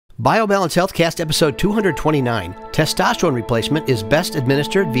BioBalance Healthcast episode 229. Testosterone replacement is best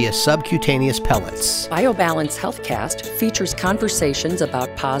administered via subcutaneous pellets. BioBalance Healthcast features conversations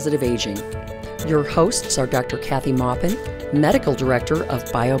about positive aging. Your hosts are Dr. Kathy Maupin, Medical Director of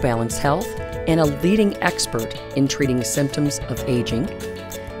BioBalance Health and a leading expert in treating symptoms of aging,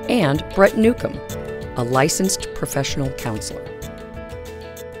 and Brett Newcomb, a licensed professional counselor.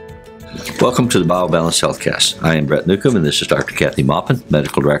 Welcome to the BioBalance Healthcast. I am Brett Newcomb, and this is Dr. Kathy Maupin,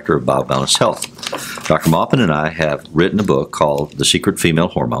 Medical Director of BioBalance Health. Dr. Maupin and I have written a book called The Secret Female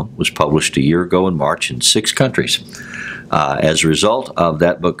Hormone. It was published a year ago in March in 6 countries. As a result of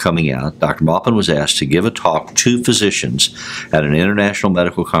that book coming out, Dr. Maupin was asked to give a talk to physicians at an international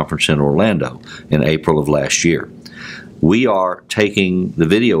medical conference in Orlando in April of last year. We are taking the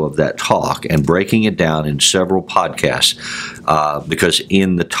video of that talk and breaking it down in several podcasts because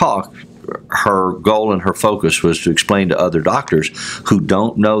in the talk, her goal and her focus was to explain to other doctors who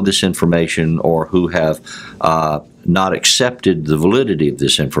don't know this information or who have not accepted the validity of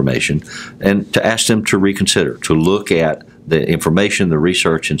this information, and to ask them to reconsider, to look at the information, the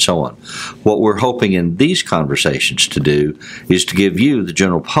research, and so on. What we're hoping in these conversations to do is to give you, the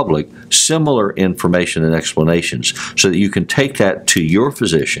general public, similar information and explanations so that you can take that to your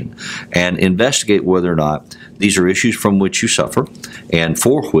physician and investigate whether or not these are issues from which you suffer and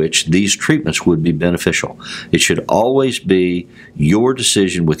for which these treatments would be beneficial. It should always be your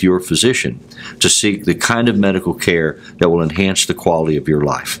decision with your physician to seek the kind of medical care that will enhance the quality of your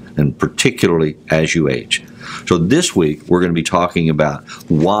life, and particularly as you age. So this week, we're going to be talking about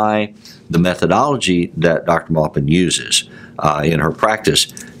why the methodology that Dr. Maupin uses in her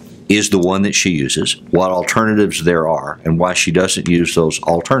practice is the one that she uses, what alternatives there are, and why she doesn't use those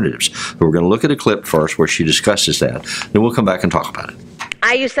alternatives. So we're going to look at a clip first where she discusses that, then we'll come back and talk about it.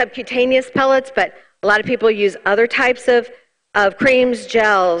 I use subcutaneous pellets, but a lot of people use other types of creams,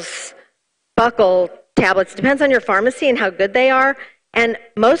 gels, buccal tablets. Depends on your pharmacy and how good they are, and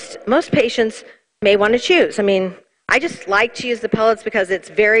most patients may want to choose. I mean, I just like to use the pellets because it's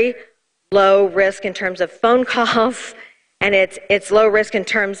very low risk in terms of phone calls, and it's low risk in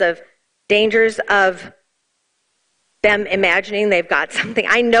terms of dangers of them imagining they've got something.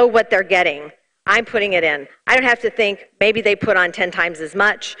 I know what they're getting. I'm putting it in. I don't have to think maybe they put on 10 times as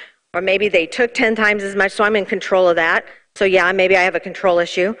much, or maybe they took 10 times as much, so I'm in control of that. So yeah, maybe I have a control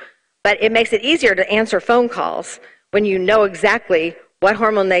issue. But it makes it easier to answer phone calls when you know exactly what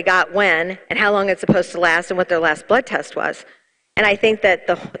hormone they got when, and how long it's supposed to last, and what their last blood test was. And I think that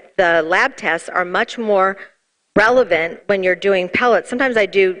the lab tests are much more relevant when you're doing pellets. Sometimes I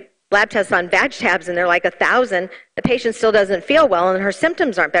do lab tests on vag tabs, and they're like 1,000. The patient still doesn't feel well, and her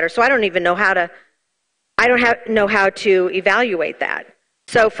symptoms aren't better. So I don't even know how to, know how to evaluate that.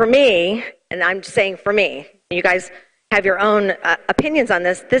 So for me, and I'm just saying for me, you guys have your own opinions on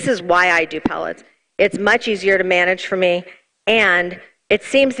this, this is why I do pellets. It's much easier to manage for me, and it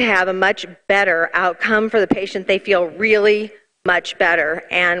seems to have a much better outcome for the patient. They feel really much better,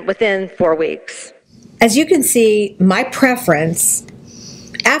 and within 4 weeks. As you can see, my preference,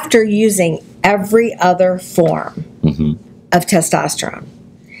 after using every other form of testosterone,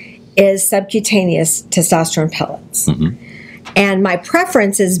 is subcutaneous testosterone pellets. And my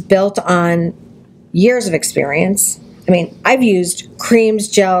preference is built on years of experience. I mean, I've used creams,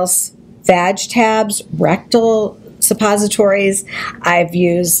 gels, vag tabs, rectal suppositories. I've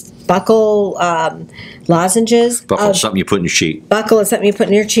used buccal lozenges. Buccal is something you put in your cheek. Buccal is something you put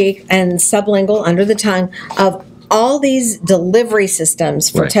in your cheek, and sublingual under the tongue, of all these delivery systems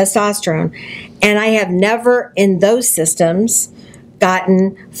for testosterone. And I have never in those systems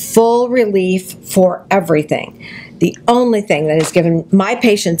gotten full relief for everything. The only thing that has given my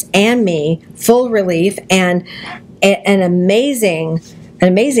patients and me full relief and an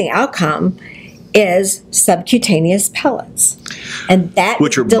amazing outcome is subcutaneous pellets. And that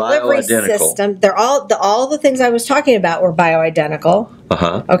which are delivery system, they're all the things I was talking about were bioidentical.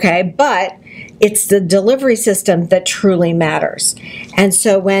 Okay, but it's the delivery system that truly matters. And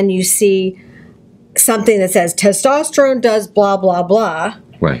so when you see something that says testosterone does blah blah blah,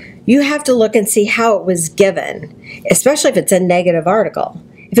 you have to look and see how it was given, especially if it's a negative article.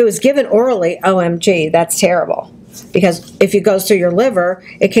 If it was given orally, OMG, that's terrible. Because if it goes through your liver,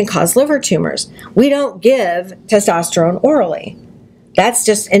 it can cause liver tumors. We don't give testosterone orally. That's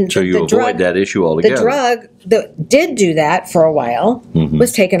just so you avoid that issue altogether. The drug that did do that for a while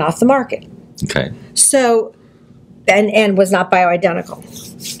was taken off the market. Okay. So, and was not bioidentical.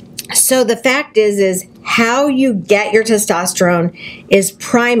 So the fact is how you get your testosterone is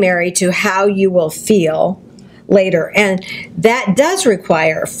primary to how you will feel later. And that does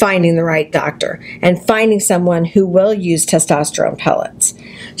require finding the right doctor and finding someone who will use testosterone pellets.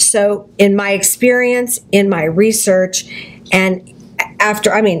 So in my experience, in my research, and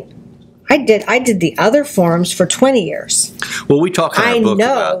after, I mean, I did the other forms for 20 years. Well, we talk in our book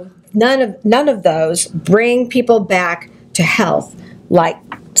about... none of those bring people back to health like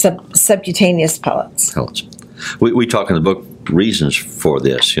subcutaneous pellets. We talk in the book reasons for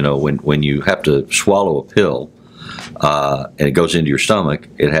this. You know, when you have to swallow a pill and it goes into your stomach,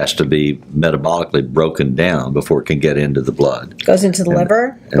 it has to be metabolically broken down before it can get into the blood. Goes into the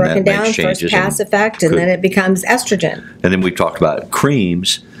liver, broken down, first pass effect, and then it becomes estrogen. And then we talked about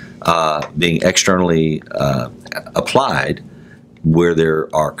creams being externally applied, where there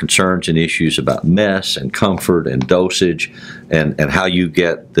are concerns and issues about mess and comfort and dosage, and how you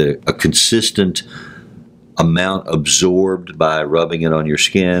get a consistent amount absorbed by rubbing it on your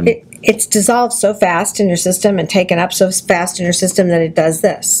skin. It's dissolved so fast in your system and taken up so fast in your system that it does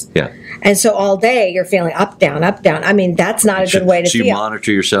this. Yeah. And so all day you're feeling up, down, up, down. I mean, that's not a good way to feel. So you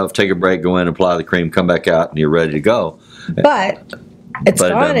monitor yourself, take a break, go in, apply the cream, come back out, and you're ready to go. But it's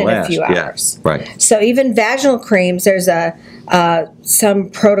gone in a few hours. Yeah, right. So even vaginal creams, there's some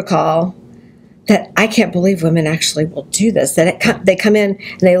protocol that I can't believe women actually will do this. That they come in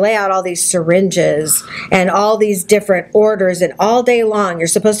and they lay out all these syringes and all these different orders, and all day long you're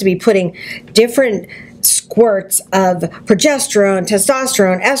supposed to be putting different squirts of progesterone,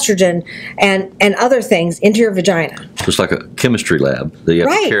 testosterone, estrogen, and other things into your vagina. It's like a chemistry lab that you have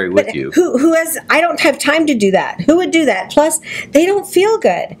to carry with you. Who has? I don't have time to do that. Who would do that? Plus, they don't feel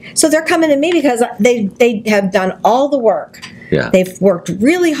good, so they're coming to me because they have done all the work. Yeah. They've worked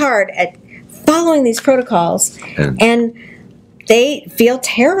really hard at following these protocols, and they feel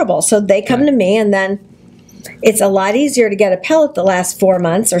terrible. So they come to me, and then it's a lot easier to get a pellet the last 4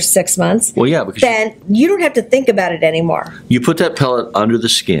 months or 6 months. Well, yeah, because then you don't have to think about it anymore. You put that pellet under the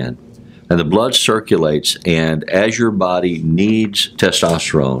skin, and the blood circulates, and as your body needs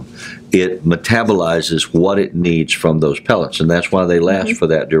testosterone, it metabolizes what it needs from those pellets, and that's why they last for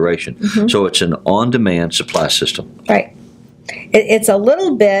that duration. So it's an on-demand supply system. Right. It's a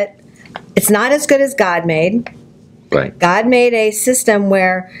little bit, it's not as good as God made. Right. God made a system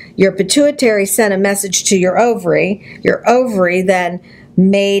where your pituitary sent a message to your ovary then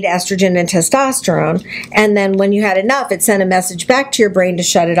made estrogen and testosterone, and then when you had enough, it sent a message back to your brain to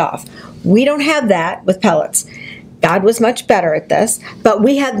shut it off. We don't have that with pellets. God was much better at this, but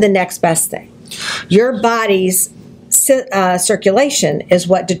we had the next best thing. Your body's circulation is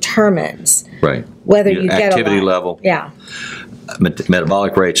what determines whether you get activity level,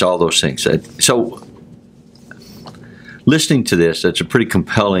 metabolic rates, all those things. So listening to this, that's a pretty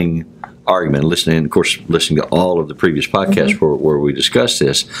compelling argument. Listening to all of the previous podcasts where we discussed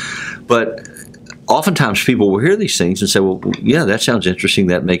this. But oftentimes people will hear these things and say, well, yeah, that sounds interesting,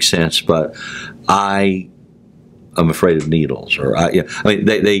 that makes sense, but I'm afraid of needles. Or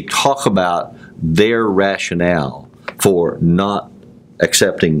they talk about their rationale for not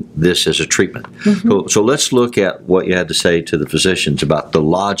accepting this as a treatment. So let's look at what you had to say to the physicians about the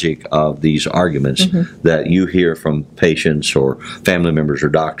logic of these arguments that you hear from patients or family members or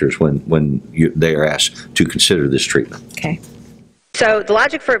doctors when they are asked to consider this treatment. Okay. So the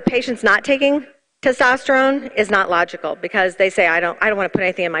logic for patients not taking testosterone is not logical, because they say, I don't want to put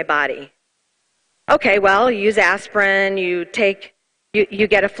anything in my body. Okay, well, you use aspirin, you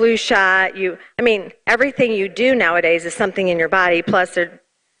get a flu shot, everything you do nowadays is something in your body, plus they're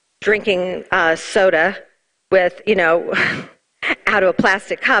drinking soda with, out of a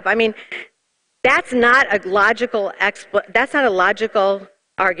plastic cup. That's not a logical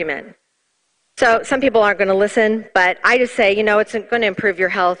argument. So some people aren't going to listen, but I just say, it's going to improve your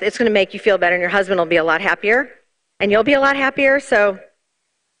health, it's going to make you feel better, and your husband will be a lot happier, and you'll be a lot happier, so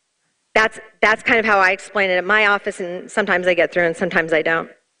that's kind of how I explain it at my office, and sometimes I get through and sometimes I don't.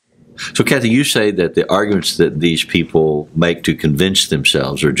 So, Kathy, you say that the arguments that these people make to convince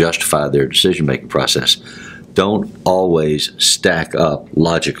themselves or justify their decision-making process don't always stack up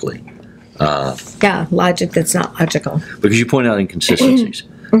logically. Logic that's not logical. Because you point out inconsistencies.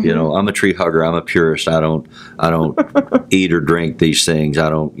 I'm a tree hugger. I'm a purist. I don't eat or drink these things. I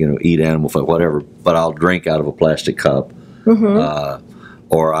don't, eat animal food, whatever. But I'll drink out of a plastic cup.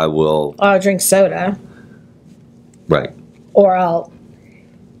 Or I will... I'll drink soda. Right. Or I'll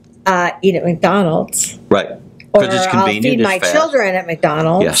eat at McDonald's. Right. Or I'll feed my children at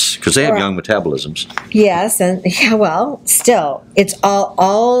McDonald's. Yes, because they have young metabolisms. Yes, and still, it's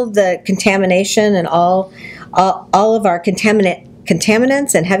all the contamination and all of our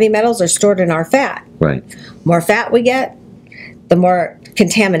contaminants and heavy metals are stored in our fat. Right. More fat we get, the more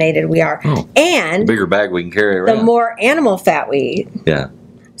contaminated we are. And the bigger bag we can carry around. The more animal fat we eat. Yeah.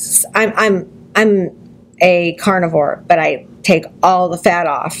 I'm a carnivore, but I take all the fat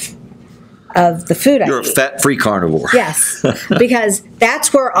off of the food I eat. You're a fat-free carnivore. Yes, because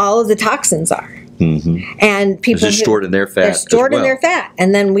that's where all of the toxins are. Mm-hmm. And people they're stored in their fat. They're stored in their fat,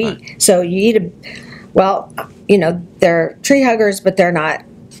 and then so you eat they're tree huggers, but they're not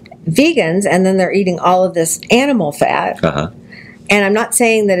vegans, and then they're eating all of this animal fat. And I'm not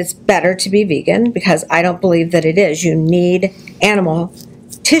saying that it's better to be vegan, because I don't believe that it is. You need animal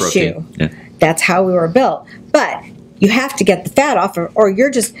tissue. Yeah. That's how we were built. But you have to get the fat off, or you're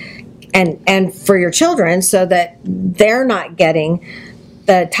just and for your children, so that they're not getting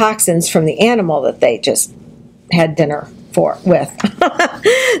the toxins from the animal that they just had dinner with.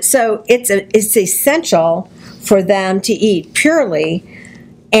 So it's essential for them to eat purely,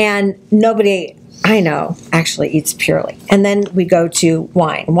 and nobody I know actually eats purely. And then we go to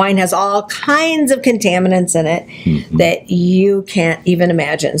wine. Wine has all kinds of contaminants in it that you can't even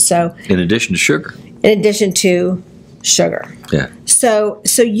imagine. So in addition to sugar. In addition to sugar. Yeah. So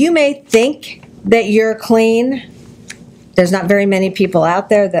you may think that you're clean. There's not very many people out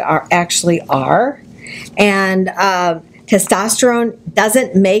there that actually are. And testosterone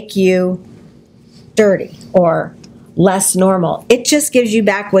doesn't make you dirty or less normal. It just gives you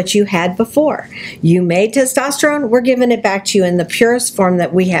back what you had before. You made testosterone, we're giving it back to you in the purest form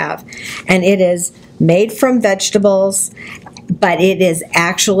that we have. And it is made from vegetables, but it is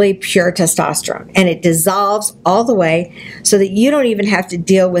actually pure testosterone. And it dissolves all the way so that you don't even have to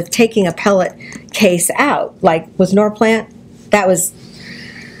deal with taking a pellet case out. Like with Norplant, that was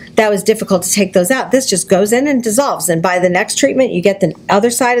difficult to take those out. This just goes in and dissolves. And by the next treatment, you get the other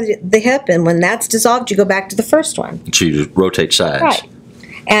side of the hip. And when that's dissolved, you go back to the first one. So you just rotate sides. Right.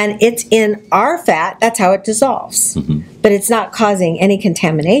 And it's in our fat. That's how it dissolves. But it's not causing any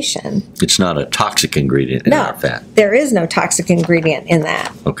contamination. It's not a toxic ingredient in our fat. There is no toxic ingredient in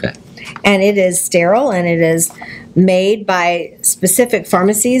that. Okay. And it is sterile, and it is made by specific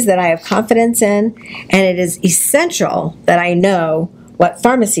pharmacies that I have confidence in. And it is essential that I know what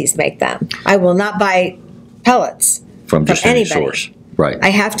pharmacies make them. I will not buy pellets from just anybody. Any source. Right. I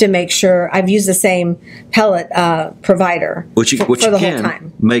have to make sure I've used the same pellet provider for the whole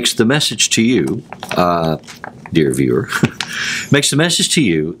time. Makes the message to you, dear viewer, makes the message to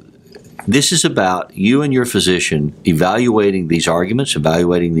you, this is about you and your physician evaluating these arguments,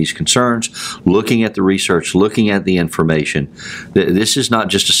 evaluating these concerns, looking at the research, looking at the information. This is not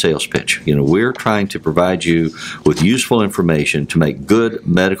just a sales pitch. We're trying to provide you with useful information to make good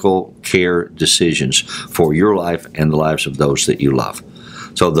medical care decisions for your life and the lives of those that you love.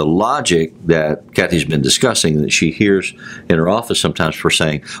 So the logic that Kathy's been discussing, that she hears in her office sometimes for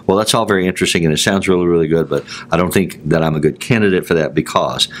saying, well, that's all very interesting and it sounds really, really good, but I don't think that I'm a good candidate for that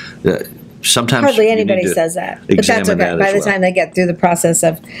because sometimes hardly anybody says that. But that's okay. By the time they get through the process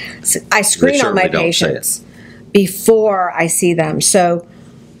of, I screen all my patients before I see them. So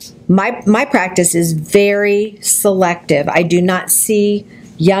my practice is very selective. I do not see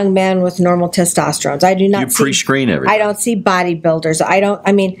young men with normal testosterone. I do not. You pre-screen everything. I don't see bodybuilders.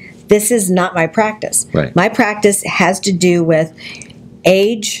 This is not my practice. Right. My practice has to do with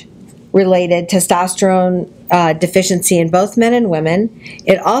age-related testosterone deficiency in both men and women.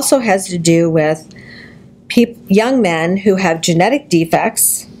 It also has to do with young men who have genetic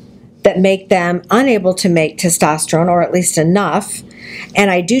defects that make them unable to make testosterone, or at least enough. And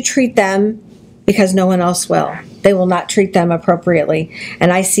I do treat them because no one else will. They will not treat them appropriately.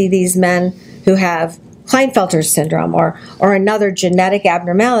 And I see these men who have Klinefelter's syndrome or another genetic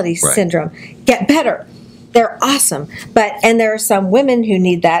abnormality syndrome get better. They're awesome. And there are some women who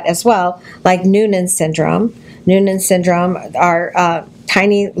need that as well, like Noonan's syndrome. Noonan's syndrome are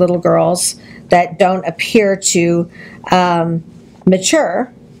tiny little girls that don't appear to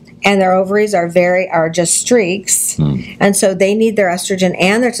mature, and their ovaries are just streaks, and so they need their estrogen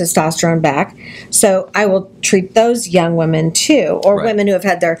and their testosterone back. So I will treat those young women too, or women who have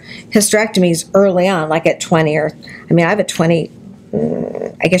had their hysterectomies early on, like at 20 I have a 20.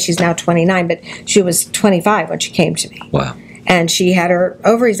 I guess she's now 29, but she was 25 when she came to me. Wow! And she had her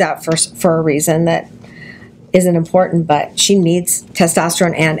ovaries out for a reason that isn't important, but she needs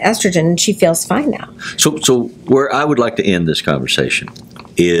testosterone and estrogen, and she feels fine now. So where I would like to end this conversation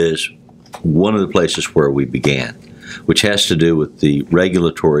is one of the places where we began, which has to do with the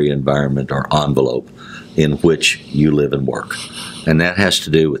regulatory environment or envelope in which you live and work. And that has to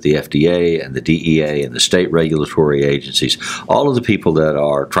do with the FDA and the DEA and the state regulatory agencies, all of the people that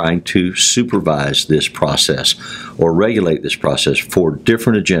are trying to supervise this process or regulate this process for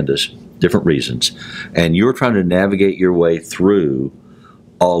different agendas, different reasons. And you're trying to navigate your way through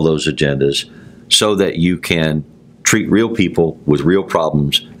all those agendas so that you can treat real people with real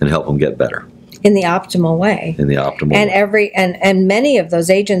problems and help them get better. in the optimal way. In the optimal And way. And many of those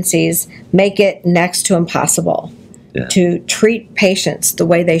agencies make it next to impossible to treat patients the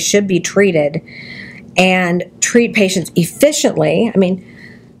way they should be treated and treat patients efficiently. I mean,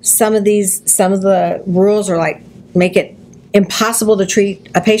 some of the rules are like make it impossible to treat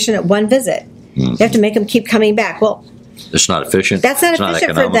a patient at one visit. You have to make them keep coming back. Well, it's not efficient. That's not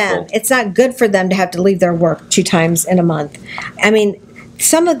efficient for them. It's not good for them to have to leave their work 2 times in a month. I mean,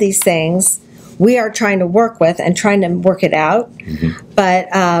 some of these things we are trying to work with and trying to work it out, but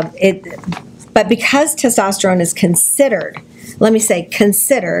because testosterone is considered, let me say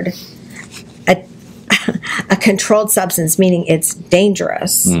considered, a controlled substance, meaning it's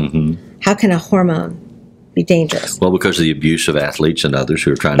dangerous, how can a hormone be dangerous? Well, because of the abuse of athletes and others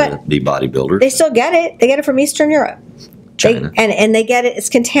who are trying to be bodybuilders. They still get it. They get it from Eastern Europe. China. And they get it, it's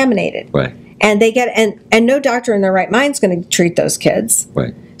contaminated. Right. And they get and no doctor in their right mind is going to treat those kids.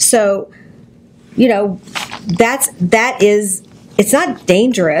 Right. So, you know, it's not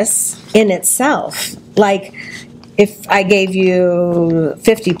dangerous in itself. Like if I gave you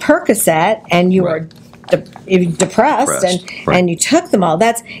 50 Percocet and you were depressed and you took them all,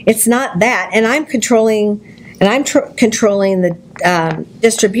 it's not that. And I'm controlling the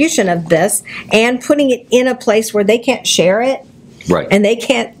distribution of this and putting it in a place where they can't share it. Right. And they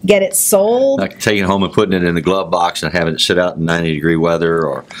can't get it sold. Like taking it home and putting it in the glove box and having it sit out in 90-degree weather,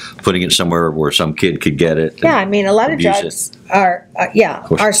 or putting it somewhere where some kid could get it. Yeah, I mean, a lot of drugs are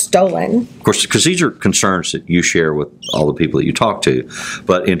stolen. Of course, because these are concerns that you share with all the people that you talk to.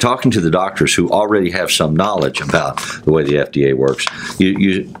 But in talking to the doctors who already have some knowledge about the way the FDA works,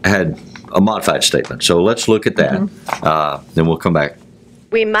 you had a modified statement. So let's look at that. Then we'll come back.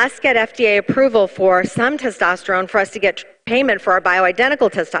 We must get FDA approval for some testosterone for us to get payment for our bioidentical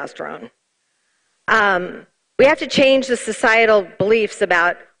testosterone. We have to change the societal beliefs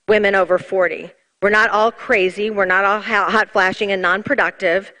about women over 40. We're not all crazy. We're not all hot flashing and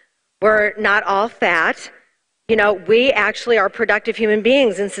non-productive. We're not all fat. You know, we actually are productive human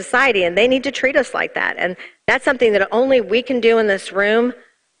beings in society, and they need to treat us like that. And that's something that only we can do in this room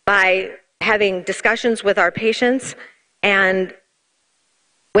by having discussions with our patients. And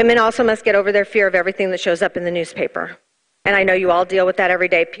women also must get over their fear of everything that shows up in the newspaper. And I know you all deal with that every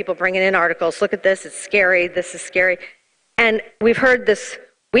day. People bringing in articles. Look at this. It's scary. This is scary. And we've heard this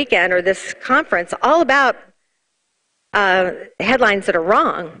weekend or this conference all about headlines that are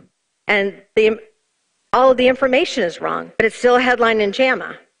wrong. And all of the information is wrong. But it's still a headline in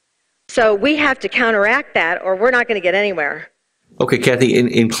JAMA. So we have to counteract that or we're not going to get anywhere. Okay, Kathy,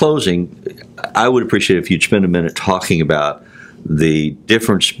 in closing, I would appreciate if you'd spend a minute talking about the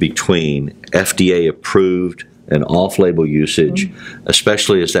difference between FDA-approved and off-label usage,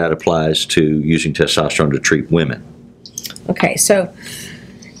 especially as that applies to using testosterone to treat women. Okay, so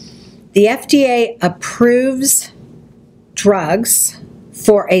the FDA approves drugs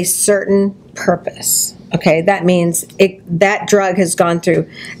for a certain purpose. Okay, that means that drug has gone through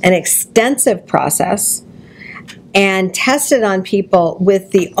an extensive process and tested on people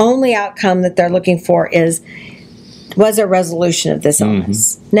with the only outcome that they're looking for was a resolution of this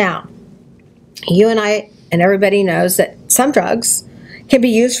illness. Now, you and I and everybody knows that some drugs can be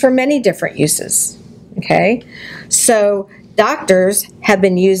used for many different uses, okay? So doctors have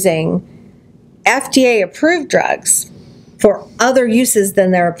been using FDA-approved drugs for other uses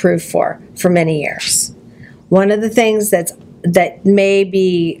than they're approved for many years. One of the things that may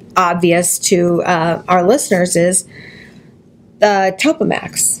be obvious to our listeners is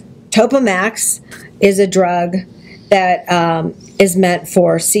Topamax. Topamax is a drug that is meant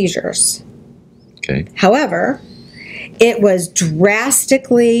for seizures. Okay. However, it was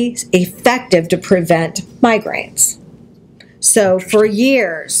drastically effective to prevent migraines. So for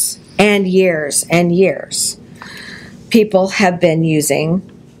years and years and years, doctors have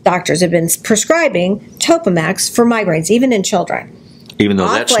been prescribing Topamax for migraines, even in children. Even though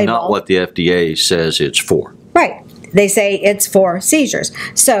that's not what the FDA says it's for. Right. They say it's for seizures.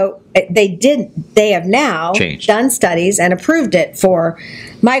 So they have now done studies and approved it for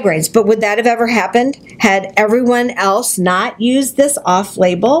migraines. But would that have ever happened had everyone else not used this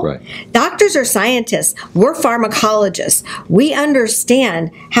off-label? Right. Doctors are scientists. We're pharmacologists. We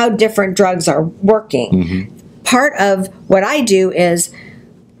understand how different drugs are working. Part of what I do is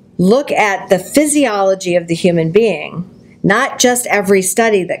look at the physiology of the human being, not just every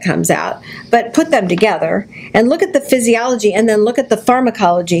study that comes out, but put them together and look at the physiology and then look at the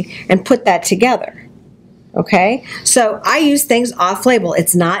pharmacology and put that together. Okay? So I use things off-label.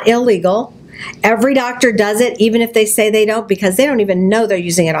 It's not illegal. Every doctor does it, even if they say they don't, because they don't even know they're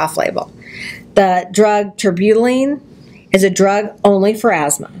using it off-label. The drug terbutaline is a drug only for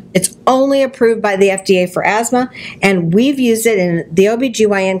asthma. It's only approved by the FDA for asthma, and we've used it in the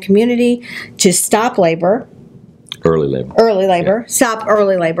OBGYN community to stop labor. Early labor. Stop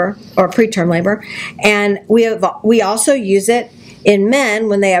early labor or preterm labor. And we also use it in men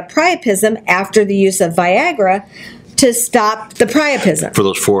when they have priapism after the use of Viagra to stop the priapism. For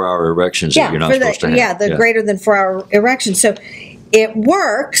those 4-hour erections that you're not supposed to have. Yeah, the greater than 4-hour erection. So it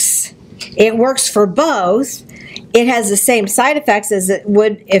works. It works for both. It has the same side effects as it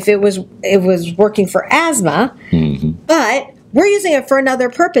would if it was working for asthma, but we're using it for another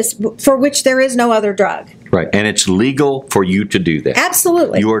purpose for which there is no other drug. Right, and it's legal for you to do that.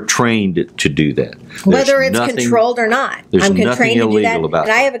 Absolutely. You are trained to do that. Whether it's controlled or not. There's I'm nothing trained to do that. illegal about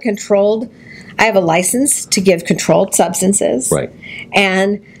and I have a license to give controlled substances. Right.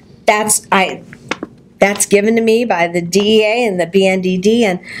 And that's given to me by the DEA and the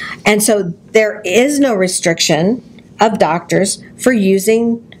BNDD, and so there is no restriction of doctors for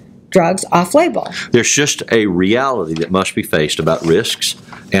using drugs off-label. There's just a reality that must be faced about risks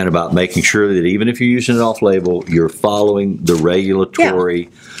and about making sure that even if you're using it off-label, you're following the regulatory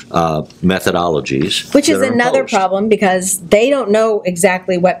methodologies. Which is another imposed. problem because they don't know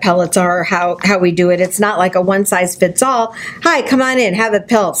exactly what pellets are or how we do it. It's not like a one-size-fits-all. Hi, come on in, have a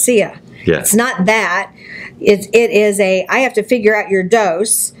pellet, see ya. Yeah. It's not that. It is I have to figure out your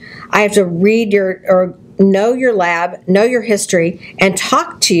dose. I have to read or know your lab, know your history, and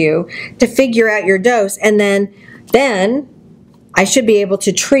talk to you to figure out your dose. And then I should be able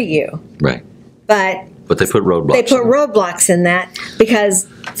to treat you. Right. But they put roadblocks. They put roadblocks in that because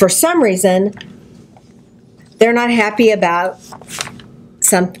for some reason they're not happy about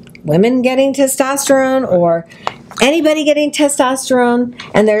some women getting testosterone or anybody getting testosterone,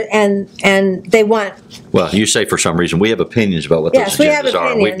 and they want. Well, you say for some reason. We have opinions about what Yes, those we have agendas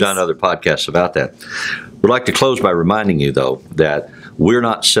are. We've done other podcasts about that. We'd like to close by reminding you, though, that we're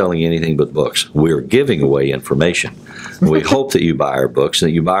not selling anything but books. We're giving away information. We hope that you buy our books and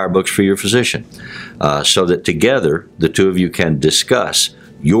that you buy our books for your physician so that together the two of you can discuss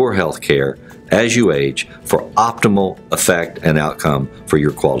your health care as you age for optimal effect and outcome for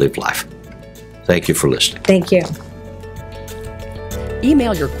your quality of life. Thank you for listening. Thank you.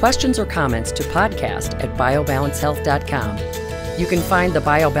 Email your questions or comments to podcast@biobalancehealth.com. You can find the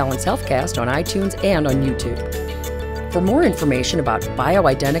BioBalance Healthcast on iTunes and on YouTube. For more information about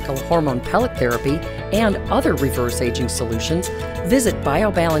bioidentical hormone pellet therapy and other reverse aging solutions, visit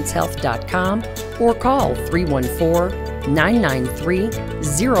biobalancehealth.com or call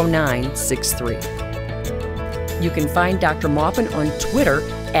 314-993-0963. You can find Dr. Maupin on Twitter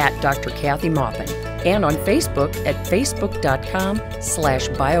at Dr. Kathy Maupin and on Facebook at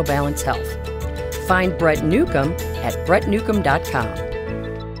facebook.com/biobalancehealth. Find Brett Newcomb at brettnewcomb.com.